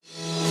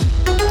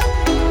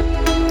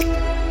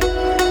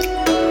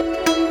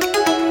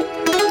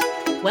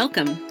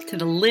Welcome to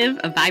the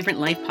Live a Vibrant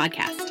Life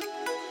podcast.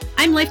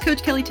 I'm Life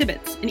Coach Kelly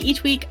Tibbetts, and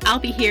each week I'll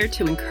be here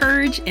to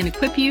encourage and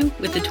equip you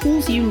with the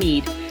tools you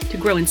need to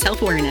grow in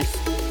self-awareness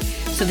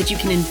so that you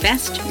can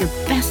invest your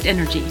best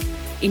energy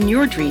in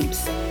your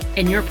dreams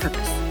and your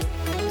purpose.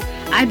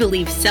 I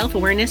believe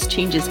self-awareness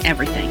changes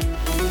everything.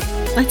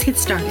 Let's get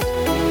started.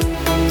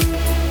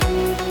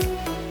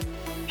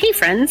 Hey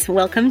friends,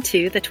 welcome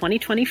to the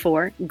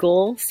 2024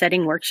 Goal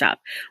Setting Workshop.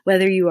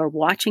 Whether you are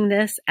watching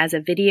this as a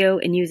video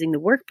and using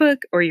the workbook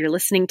or you're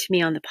listening to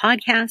me on the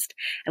podcast,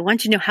 I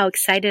want you to know how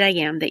excited I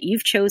am that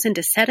you've chosen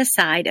to set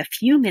aside a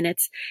few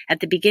minutes at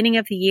the beginning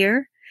of the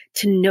year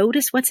to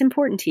notice what's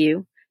important to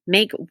you,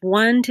 make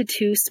 1 to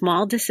 2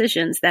 small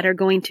decisions that are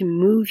going to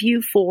move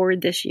you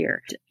forward this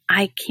year.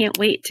 I can't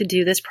wait to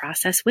do this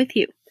process with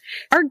you.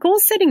 Our goal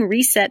setting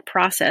reset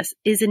process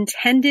is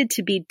intended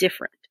to be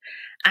different.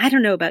 I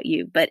don't know about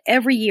you, but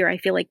every year I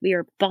feel like we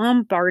are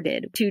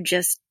bombarded to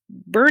just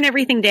burn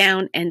everything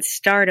down and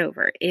start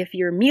over. If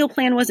your meal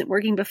plan wasn't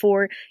working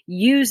before,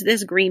 use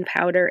this green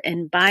powder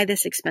and buy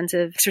this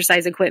expensive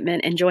exercise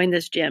equipment and join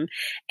this gym.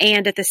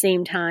 And at the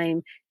same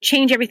time,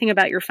 change everything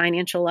about your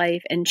financial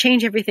life and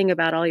change everything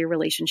about all your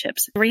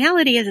relationships. The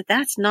reality is that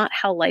that's not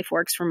how life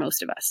works for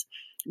most of us.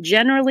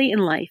 Generally in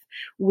life,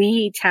 we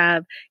need to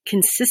have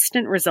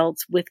consistent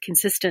results with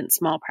consistent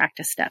small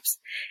practice steps.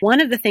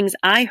 One of the things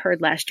I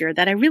heard last year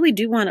that I really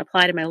do want to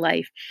apply to my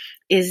life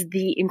is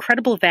the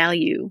incredible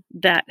value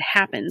that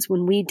happens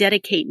when we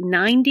dedicate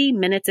 90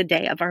 minutes a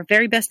day of our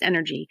very best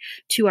energy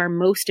to our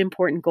most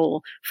important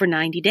goal for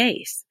 90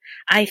 days.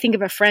 I think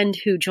of a friend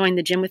who joined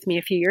the gym with me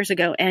a few years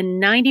ago,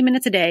 and 90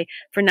 minutes a day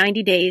for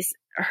 90 days,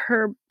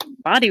 her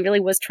body really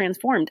was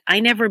transformed. I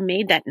never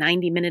made that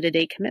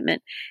 90-minute-a-day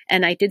commitment,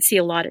 and I did see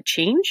a lot of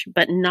change,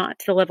 but not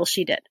to the level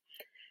she did.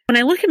 When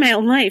I look at my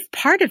own life,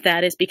 part of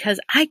that is because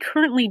I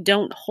currently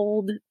don't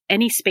hold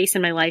any space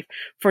in my life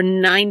for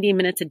 90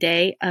 minutes a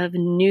day of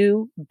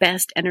new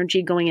best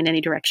energy going in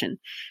any direction.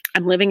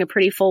 I'm living a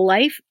pretty full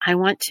life. I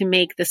want to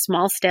make the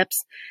small steps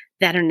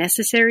that are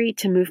necessary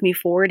to move me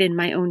forward in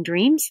my own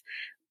dreams.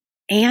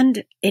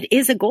 And it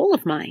is a goal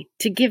of mine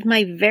to give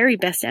my very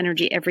best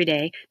energy every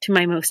day to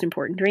my most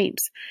important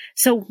dreams.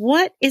 So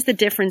what is the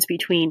difference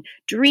between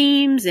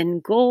dreams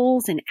and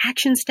goals and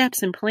action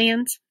steps and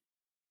plans?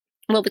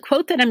 Well, the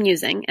quote that I'm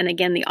using, and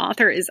again, the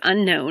author is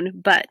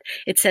unknown, but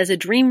it says a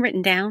dream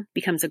written down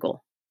becomes a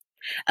goal.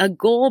 A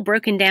goal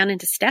broken down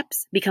into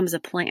steps becomes a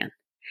plan.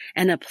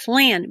 And a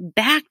plan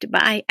backed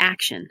by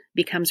action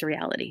becomes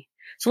reality.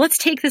 So let's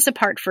take this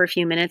apart for a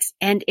few minutes.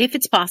 And if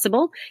it's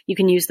possible, you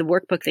can use the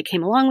workbook that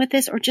came along with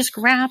this or just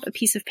grab a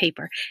piece of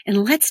paper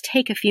and let's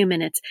take a few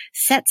minutes,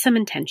 set some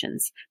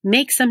intentions,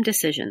 make some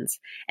decisions,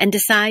 and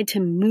decide to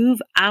move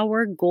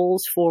our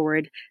goals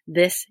forward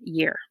this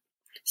year.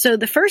 So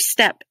the first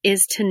step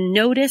is to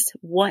notice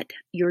what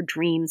your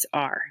dreams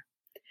are.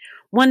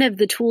 One of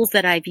the tools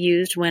that I've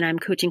used when I'm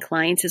coaching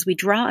clients is we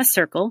draw a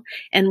circle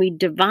and we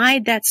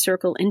divide that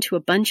circle into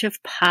a bunch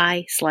of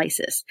pie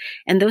slices.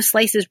 And those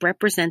slices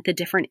represent the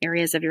different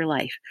areas of your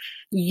life.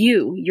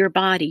 You, your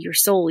body, your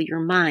soul, your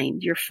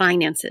mind, your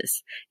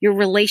finances, your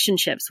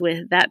relationships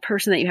with that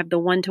person that you have the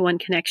one-to-one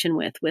connection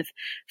with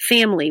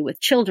family, with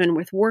children,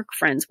 with work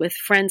friends, with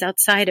friends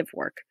outside of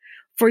work,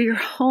 for your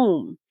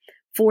home,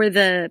 for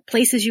the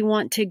places you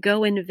want to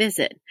go and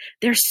visit.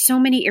 There's so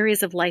many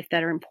areas of life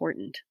that are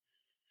important.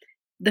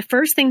 The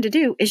first thing to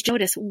do is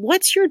notice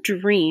what's your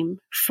dream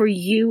for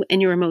you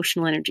and your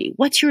emotional energy?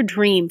 What's your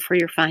dream for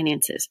your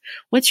finances?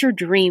 What's your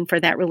dream for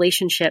that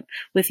relationship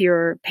with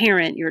your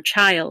parent, your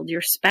child,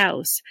 your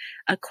spouse,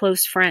 a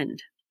close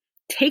friend?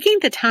 Taking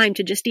the time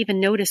to just even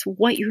notice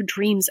what your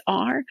dreams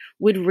are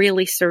would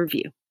really serve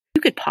you.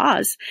 You could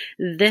pause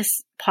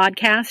this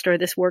podcast or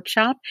this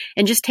workshop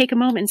and just take a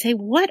moment and say,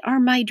 what are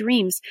my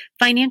dreams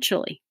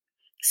financially,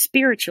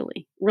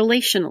 spiritually,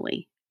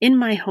 relationally, in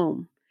my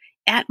home,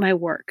 at my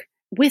work?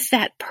 With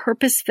that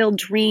purpose-filled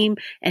dream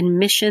and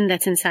mission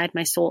that's inside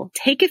my soul,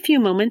 take a few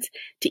moments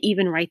to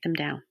even write them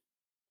down.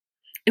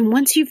 And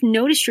once you've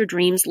noticed your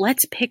dreams,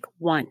 let's pick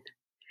one.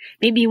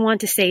 Maybe you want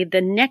to say the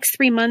next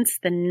 3 months,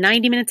 the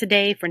 90 minutes a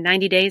day for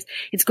 90 days,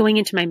 it's going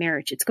into my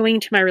marriage. It's going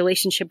into my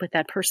relationship with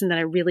that person that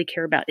I really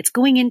care about. It's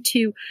going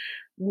into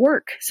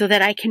work so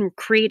that I can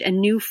create a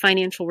new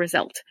financial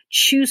result.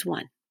 Choose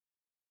one.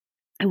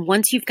 And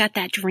once you've got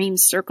that dream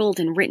circled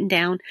and written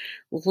down,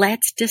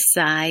 let's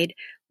decide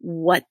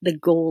what the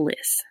goal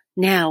is.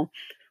 Now,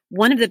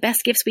 one of the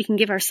best gifts we can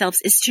give ourselves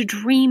is to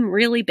dream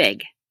really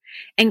big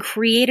and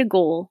create a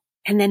goal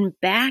and then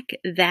back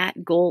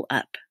that goal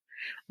up.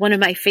 One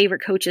of my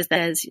favorite coaches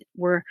says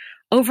we're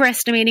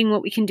overestimating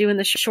what we can do in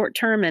the short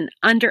term and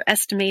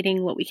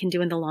underestimating what we can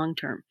do in the long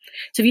term.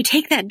 So if you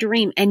take that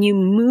dream and you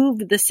move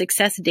the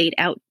success date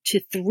out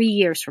to 3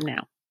 years from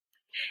now,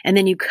 and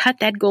then you cut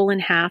that goal in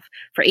half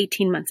for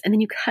 18 months. And then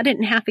you cut it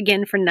in half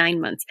again for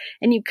 9 months.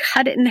 And you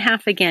cut it in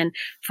half again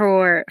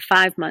for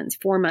 5 months,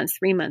 4 months,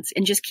 3 months,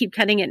 and just keep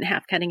cutting it in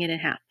half, cutting it in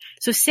half.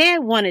 So say I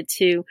wanted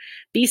to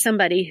be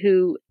somebody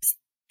who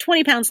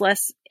 20 pounds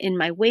less in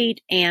my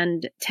weight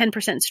and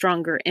 10%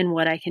 stronger in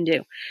what I can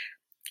do.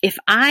 If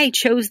I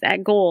chose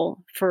that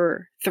goal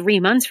for 3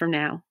 months from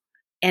now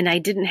and I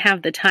didn't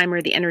have the time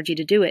or the energy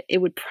to do it, it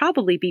would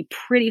probably be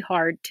pretty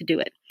hard to do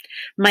it.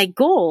 My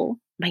goal,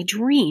 my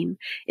dream,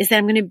 is that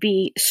I'm going to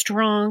be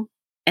strong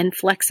and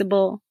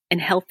flexible and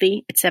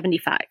healthy at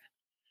 75.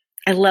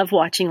 I love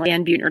watching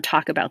Dan Buettner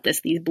talk about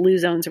this, these blue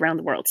zones around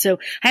the world. So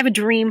I have a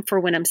dream for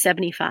when I'm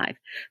 75.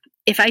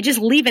 If I just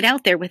leave it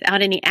out there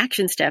without any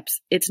action steps,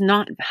 it's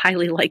not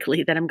highly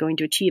likely that I'm going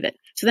to achieve it.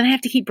 So then I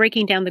have to keep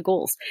breaking down the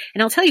goals.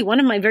 And I'll tell you,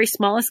 one of my very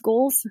smallest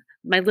goals,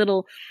 my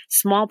little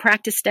small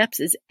practice steps,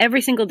 is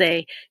every single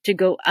day to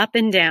go up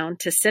and down,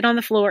 to sit on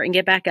the floor and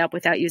get back up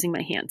without using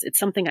my hands. It's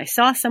something I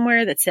saw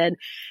somewhere that said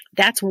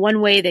that's one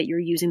way that you're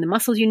using the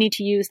muscles you need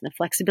to use and the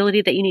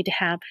flexibility that you need to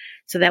have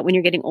so that when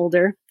you're getting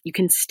older, you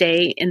can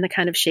stay in the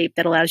kind of shape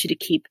that allows you to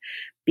keep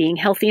being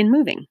healthy and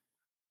moving.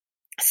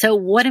 So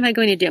what am I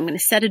going to do? I'm going to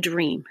set a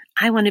dream.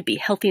 I want to be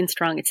healthy and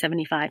strong at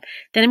 75.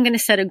 Then I'm going to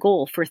set a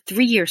goal for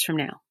 3 years from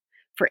now,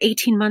 for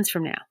 18 months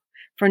from now,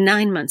 for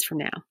 9 months from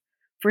now,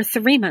 for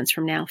 3 months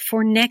from now,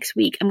 for next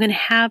week. I'm going to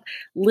have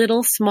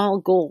little small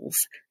goals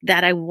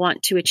that I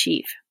want to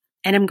achieve.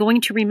 And I'm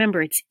going to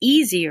remember it's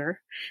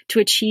easier to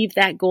achieve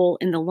that goal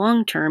in the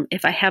long term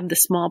if I have the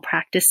small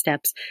practice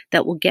steps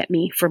that will get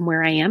me from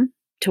where I am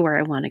to where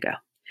I want to go.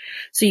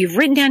 So you've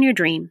written down your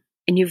dream.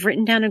 And you've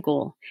written down a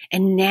goal,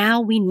 and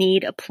now we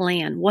need a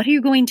plan. What are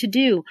you going to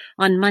do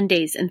on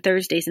Mondays and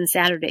Thursdays and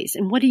Saturdays?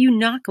 And what are you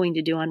not going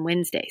to do on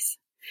Wednesdays?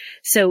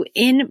 So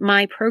in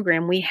my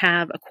program, we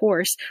have a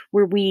course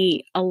where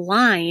we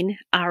align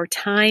our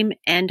time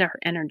and our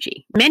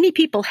energy. Many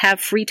people have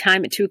free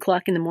time at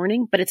 2:00 in the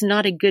morning, but it's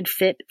not a good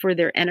fit for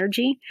their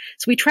energy.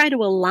 So we try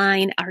to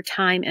align our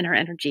time and our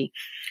energy.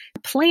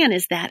 The plan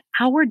is that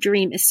our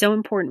dream is so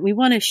important. We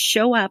want to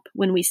show up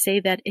when we say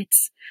that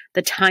it's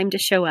the time to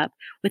show up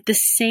with the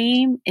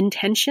same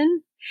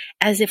intention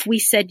as if we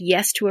said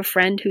yes to a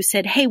friend who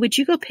said, "Hey, would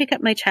you go pick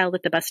up my child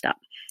at the bus stop?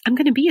 I'm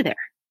going to be there.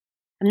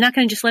 I'm not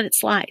going to just let it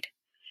slide."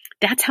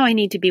 That's how I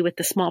need to be with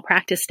the small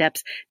practice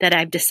steps that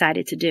I've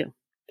decided to do.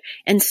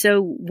 And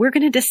so we're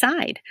going to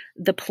decide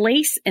the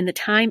place and the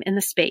time and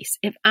the space.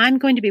 If I'm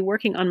going to be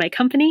working on my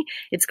company,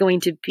 it's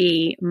going to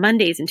be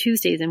Mondays and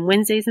Tuesdays and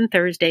Wednesdays and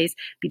Thursdays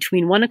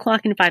between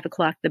 1:00 and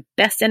 5:00. The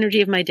best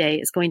energy of my day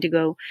is going to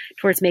go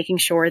towards making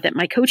sure that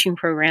my coaching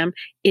program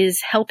is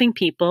helping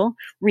people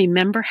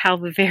remember how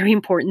very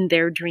important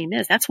their dream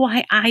is. That's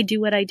why I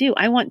do what I do.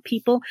 I want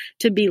people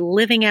to be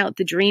living out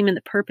the dream and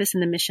the purpose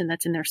and the mission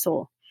that's in their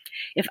soul.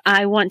 If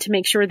I want to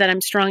make sure that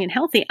I'm strong and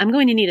healthy, I'm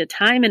going to need a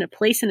time and a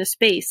place and a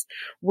space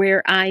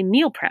where I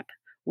meal prep,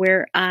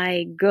 where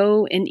I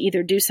go and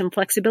either do some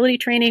flexibility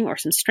training or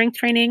some strength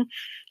training.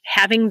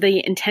 Having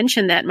the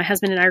intention that my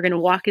husband and I are going to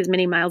walk as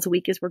many miles a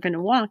week as we're going to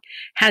walk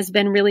has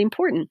been really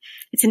important.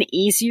 It's an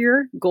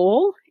easier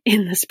goal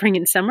in the spring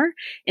and summer.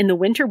 In the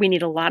winter, we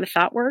need a lot of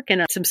thought work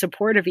and some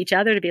support of each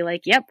other to be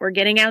like, yep, we're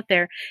getting out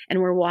there and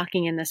we're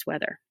walking in this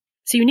weather.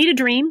 So you need a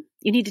dream.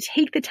 You need to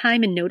take the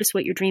time and notice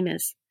what your dream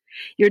is.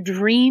 Your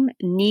dream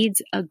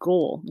needs a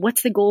goal.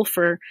 What's the goal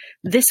for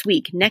this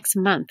week, next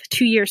month,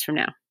 2 years from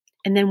now?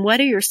 And then what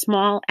are your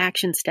small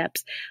action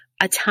steps?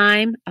 A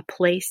time, a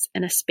place,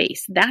 and a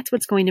space. That's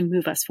what's going to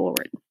move us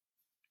forward.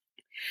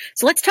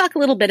 So let's talk a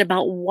little bit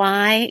about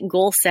why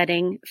goal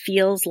setting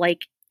feels like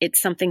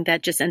it's something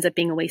that just ends up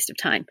being a waste of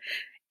time.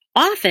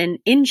 Often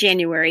in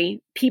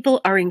January, people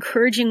are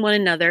encouraging one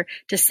another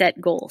to set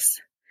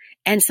goals.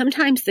 And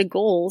sometimes the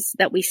goals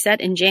that we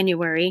set in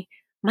January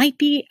might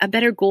be a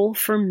better goal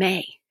for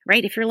May,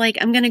 right? If you're like,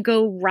 I'm going to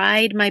go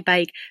ride my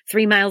bike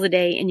 3 miles a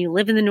day and you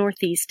live in the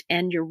Northeast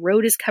and your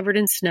road is covered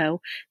in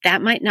snow,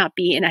 that might not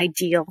be an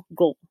ideal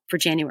goal for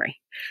January.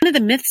 One of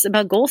the myths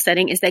about goal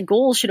setting is that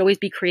goals should always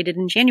be created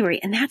in January,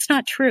 and that's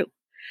not true.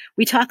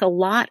 We talk a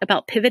lot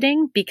about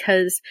pivoting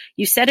because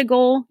you set a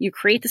goal, you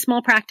create the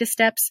small practice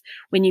steps.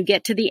 When you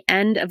get to the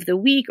end of the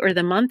week or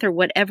the month or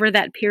whatever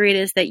that period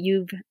is that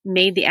you've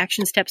made the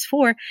action steps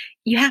for,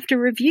 you have to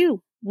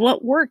review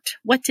what worked,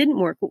 what didn't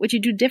work, what would you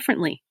do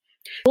differently.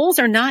 Goals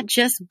are not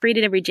just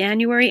created every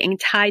January and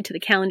tied to the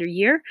calendar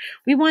year.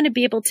 We want to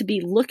be able to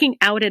be looking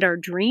out at our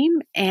dream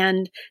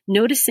and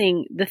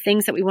noticing the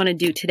things that we want to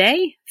do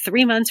today,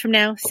 3 months from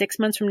now, 6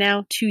 months from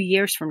now, 2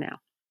 years from now.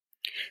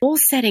 Goal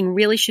setting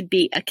really should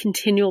be a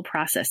continual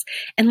process.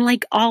 And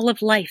like all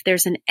of life,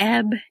 there's an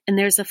ebb and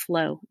there's a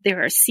flow.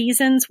 There are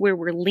seasons where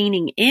we're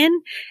leaning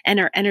in and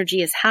our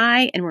energy is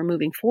high and we're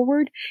moving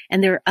forward.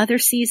 And there are other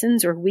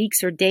seasons or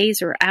weeks or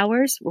days or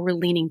hours where we're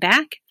leaning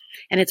back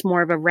and it's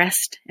more of a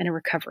rest and a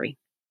recovery.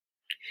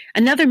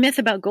 Another myth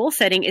about goal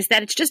setting is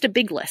that it's just a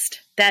big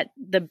list, that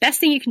the best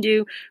thing you can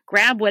do,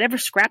 grab whatever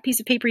scrap piece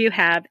of paper you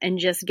have and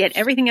just get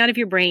everything out of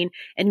your brain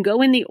and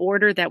go in the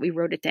order that we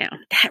wrote it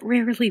down. That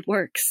rarely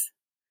works.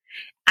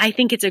 I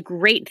think it's a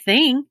great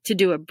thing to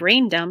do a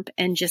brain dump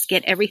and just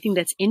get everything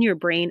that's in your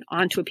brain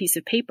onto a piece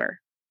of paper.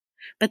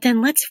 But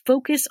then let's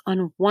focus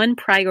on one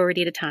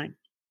priority at a time.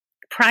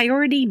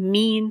 Priority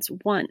means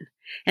one.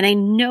 And I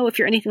know if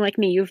you're anything like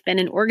me, you've been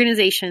in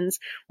organizations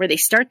where they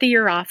start the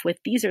year off with,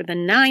 these are the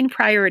 9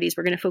 priorities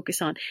we're going to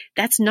focus on.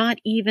 That's not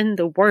even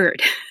the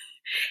word.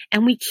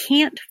 And we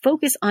can't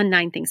focus on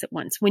 9 things at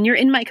once. When you're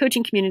in my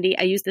coaching community,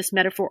 I use this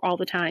metaphor all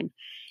the time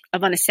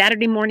of on a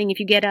Saturday morning,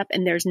 if you get up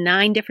and there's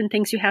 9 different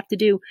things you have to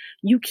do,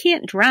 you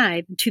can't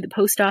drive to the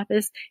post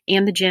office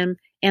and the gym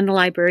and the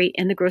library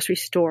and the grocery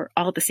store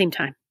all at the same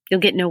time. You'll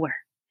get nowhere.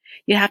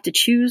 You have to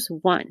choose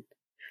one.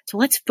 So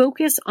let's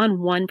focus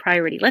on one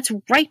priority. Let's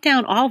write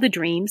down all the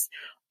dreams,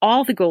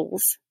 all the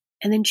goals,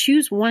 and then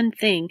choose one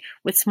thing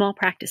with small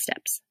practice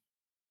steps.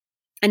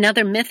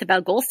 Another myth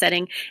about goal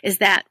setting is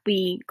that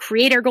we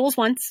create our goals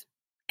once,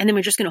 and then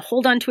we're just going to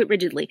hold on to it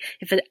rigidly.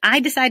 If I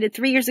decided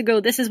 3 years ago,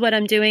 this is what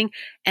I'm doing,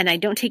 and I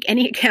don't take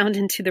any account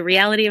into the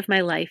reality of my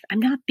life, I'm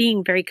not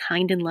being very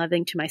kind and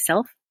loving to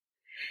myself.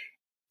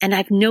 And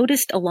I've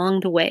noticed along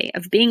the way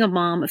of being a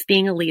mom, of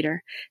being a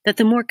leader, that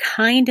the more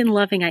kind and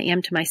loving I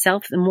am to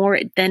myself, the more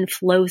it then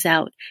flows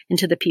out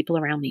into the people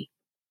around me.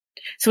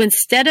 So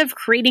instead of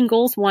creating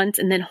goals once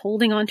and then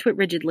holding on to it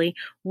rigidly,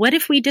 what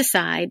if we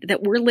decide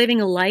that we're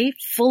living a life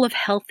full of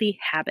healthy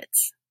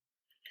habits?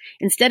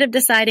 Instead of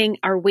deciding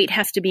our weight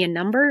has to be a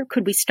number,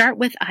 could we start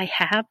with, I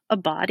have a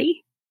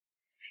body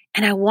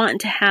and I want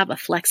to have a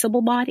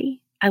flexible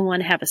body. I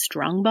want to have a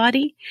strong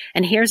body.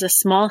 And here's a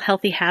small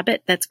healthy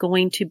habit that's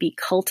going to be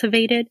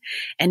cultivated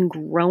and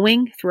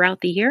growing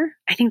throughout the year.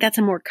 I think that's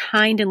a more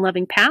kind and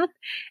loving path.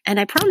 And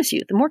I promise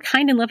you, the more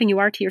kind and loving you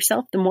are to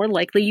yourself, the more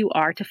likely you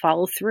are to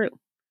follow through.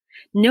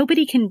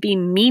 Nobody can be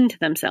mean to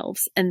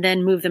themselves and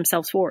then move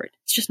themselves forward.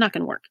 It's just not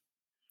going to work.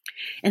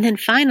 And then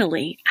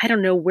finally, I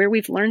don't know where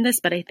we've learned this,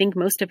 but I think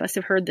most of us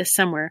have heard this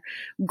somewhere.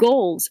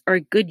 Goals are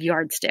a good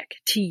yardstick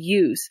to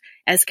use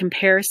as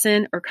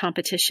comparison or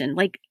competition.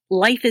 Like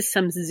life is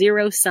some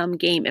zero-sum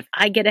game. If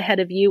I get ahead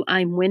of you,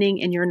 I'm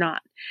winning and you're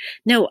not.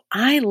 No,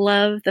 I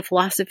love the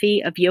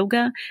philosophy of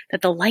yoga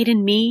that the light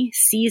in me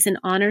sees and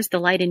honors the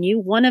light in you.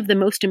 One of the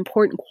most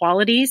important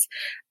qualities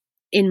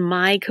in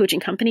my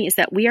coaching company is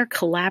that we are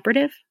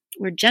collaborative.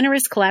 We're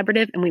generous,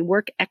 collaborative, and we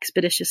work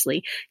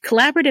expeditiously.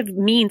 Collaborative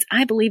means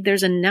I believe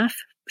there's enough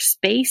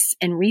space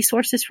and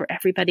resources for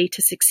everybody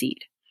to succeed.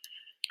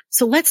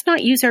 So let's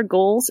not use our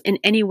goals in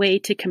any way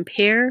to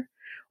compare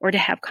or to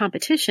have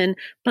competition,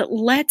 but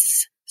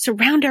let's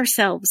surround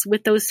ourselves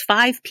with those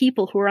 5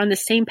 people who are on the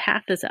same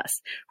path as us,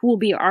 who will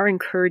be our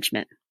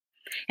encouragement.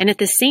 And at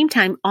the same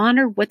time,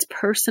 honor what's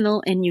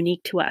personal and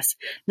unique to us,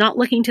 not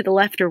looking to the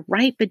left or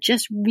right, but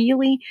just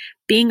really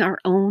being our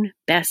own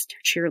best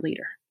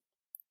cheerleader.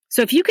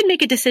 So if you can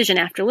make a decision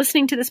after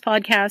listening to this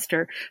podcast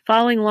or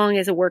following along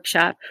as a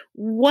workshop,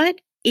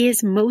 what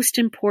is most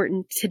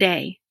important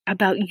today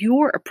about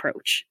your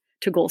approach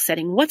to goal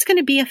setting? What's going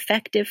to be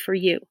effective for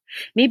you?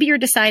 Maybe you're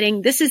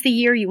deciding this is the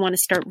year you want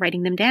to start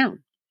writing them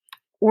down,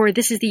 or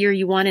this is the year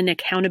you want an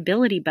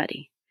accountability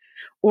buddy,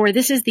 or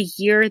this is the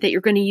year that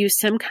you're going to use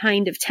some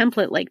kind of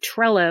template like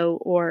Trello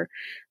or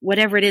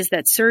whatever it is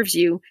that serves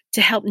you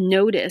to help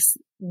notice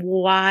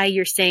why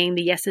you're saying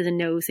the yeses and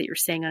nos that you're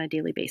saying on a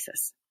daily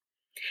basis.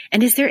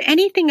 And is there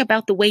anything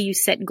about the way you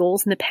set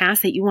goals in the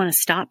past that you want to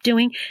stop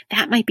doing?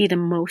 That might be the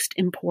most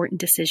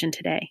important decision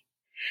today.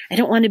 I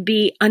don't want to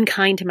be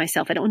unkind to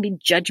myself. I don't want to be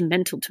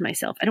judgmental to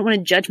myself. I don't want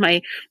to judge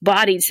my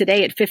body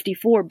today at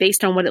 54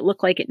 based on what it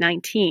looked like at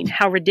 19.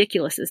 How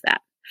ridiculous is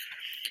that?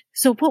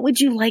 So what would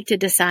you like to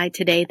decide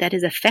today that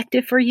is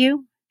effective for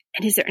you?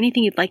 And is there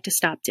anything you'd like to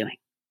stop doing?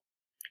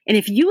 And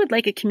if you would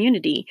like a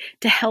community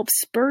to help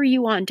spur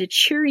you on, to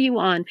cheer you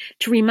on,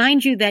 to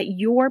remind you that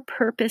your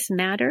purpose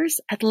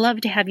matters, I'd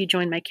love to have you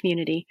join my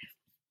community.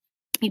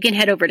 You can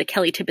head over to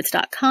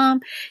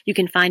kellytibbetts.com. You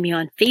can find me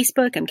on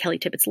Facebook. I'm Kelly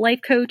Tibbetts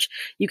Life Coach.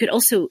 You could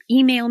also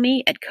email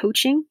me at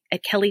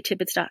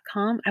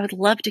coaching@kellytibbetts.com. I would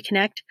love to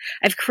connect.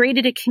 I've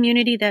created a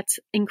community that's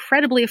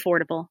incredibly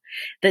affordable.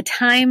 The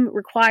time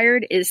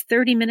required is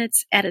 30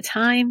 minutes at a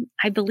time.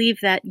 I believe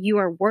that you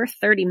are worth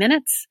 30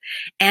 minutes.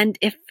 And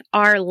if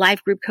our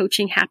live group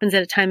coaching happens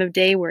at a time of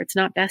day where it's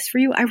not best for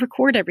you, I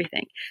record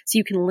everything so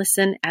you can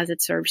listen as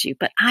it serves you.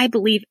 But I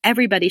believe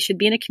everybody should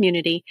be in a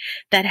community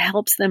that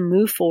helps them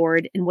move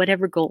forward in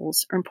whatever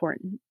goals are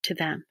important to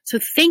them. So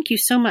thank you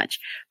so much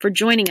for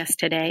joining us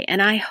today.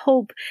 And I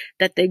hope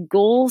that the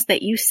goals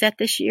that you set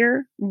this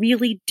year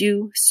really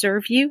do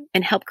serve you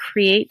and help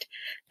create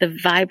the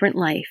vibrant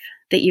life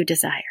that you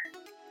desire.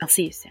 I'll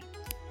see you soon.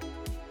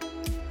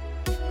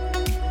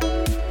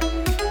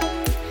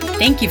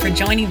 Thank you for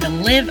joining the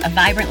Live a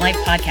Vibrant Life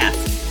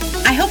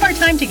podcast. I hope our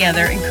time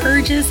together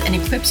encourages and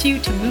equips you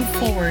to move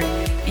forward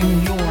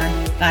in your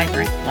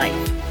vibrant life.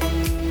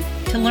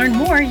 To learn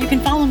more, you can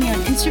follow me on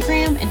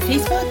Instagram and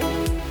Facebook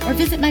or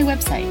visit my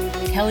website,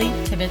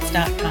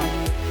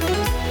 kellytibbetts.com.